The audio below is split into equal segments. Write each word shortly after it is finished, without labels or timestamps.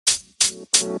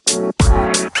You're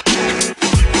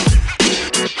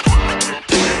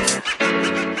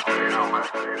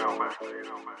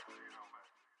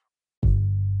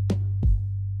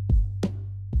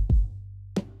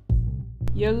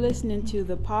listening to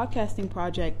the podcasting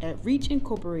project at Reach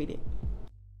Incorporated.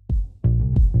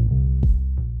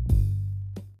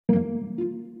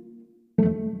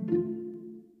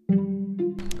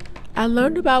 I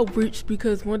learned about Reach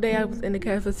because one day I was in the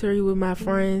cafeteria with my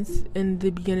friends in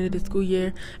the beginning of the school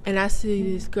year, and I see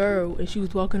this girl, and she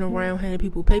was walking around handing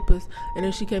people papers, and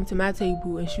then she came to my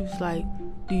table, and she was like,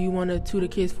 "Do you want to tutor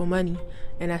kids for money?"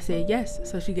 And I said yes,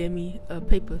 so she gave me a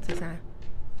paper to sign.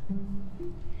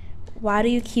 Why do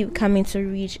you keep coming to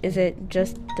Reach? Is it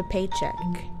just the paycheck?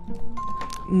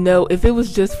 No, if it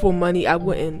was just for money, I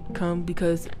wouldn't come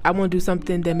because I want to do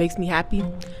something that makes me happy,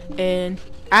 and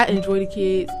I enjoy the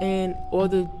kids, and all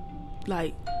the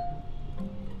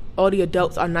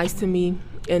adults are nice to me,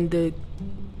 and the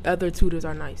other tutors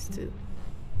are nice too.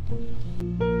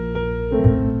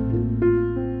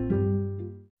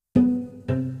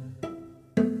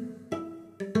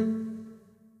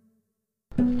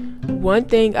 One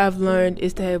thing I've learned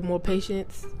is to have more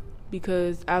patience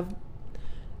because I'm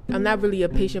not really a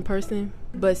patient person,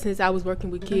 but since I was working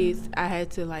with kids, I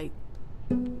had to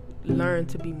learn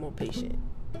to be more patient.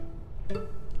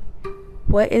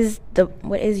 What is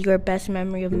your best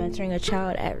memory of mentoring a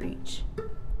child at Reach?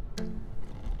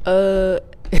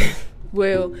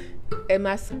 Well,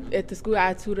 at the school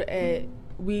I tutor at,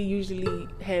 we usually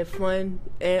have fun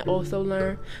and also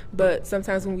learn. But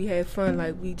sometimes when we have fun,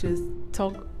 we just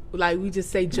talk, we just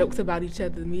say jokes about each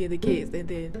other, me and the kids, and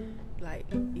then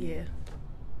yeah.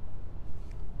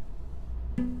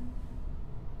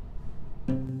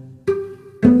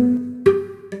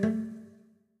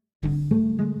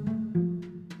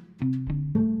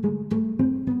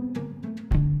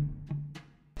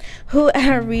 Who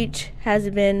at Reach has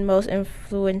been most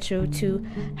influential to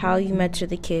how you mentor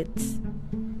the kids?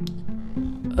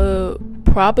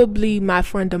 Probably my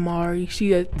friend Amari.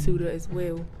 She a tutor as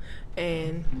well,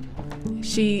 and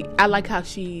I like how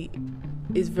she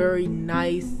is very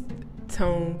nice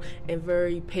tone and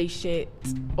very patient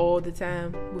all the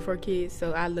time with her kids.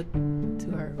 So I look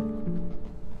to her.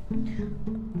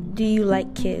 Do you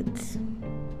like kids?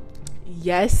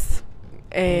 Yes,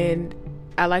 and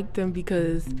I like them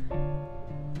because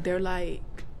they're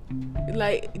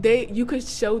you could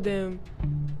show them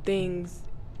things.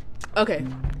 Okay,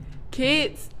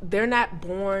 kids, they're not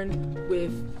born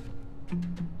with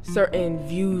certain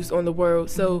views on the world,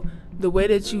 so the way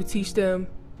that you teach them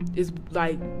is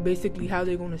basically how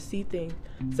they're going to see things.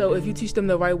 So if you teach them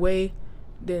the right way,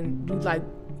 then you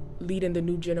leading the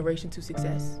new generation to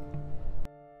success.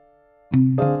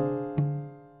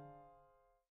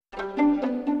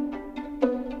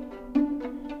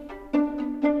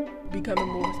 Becoming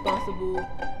more responsible,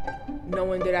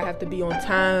 knowing that I have to be on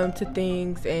time to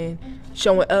things and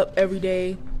showing up every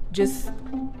day, just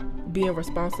being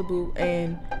responsible.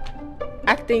 And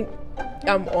I think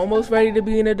I'm almost ready to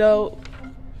be an adult,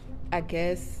 I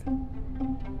guess.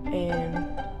 And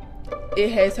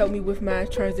it has helped me with my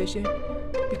transition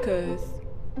because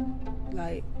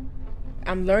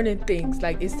I'm learning things.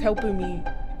 It's helping me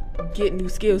get new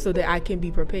skills so that I can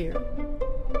be prepared.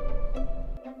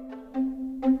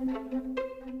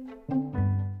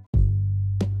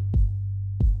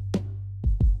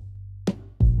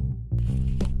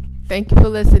 Thank you for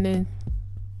listening.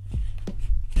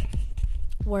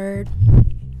 Word.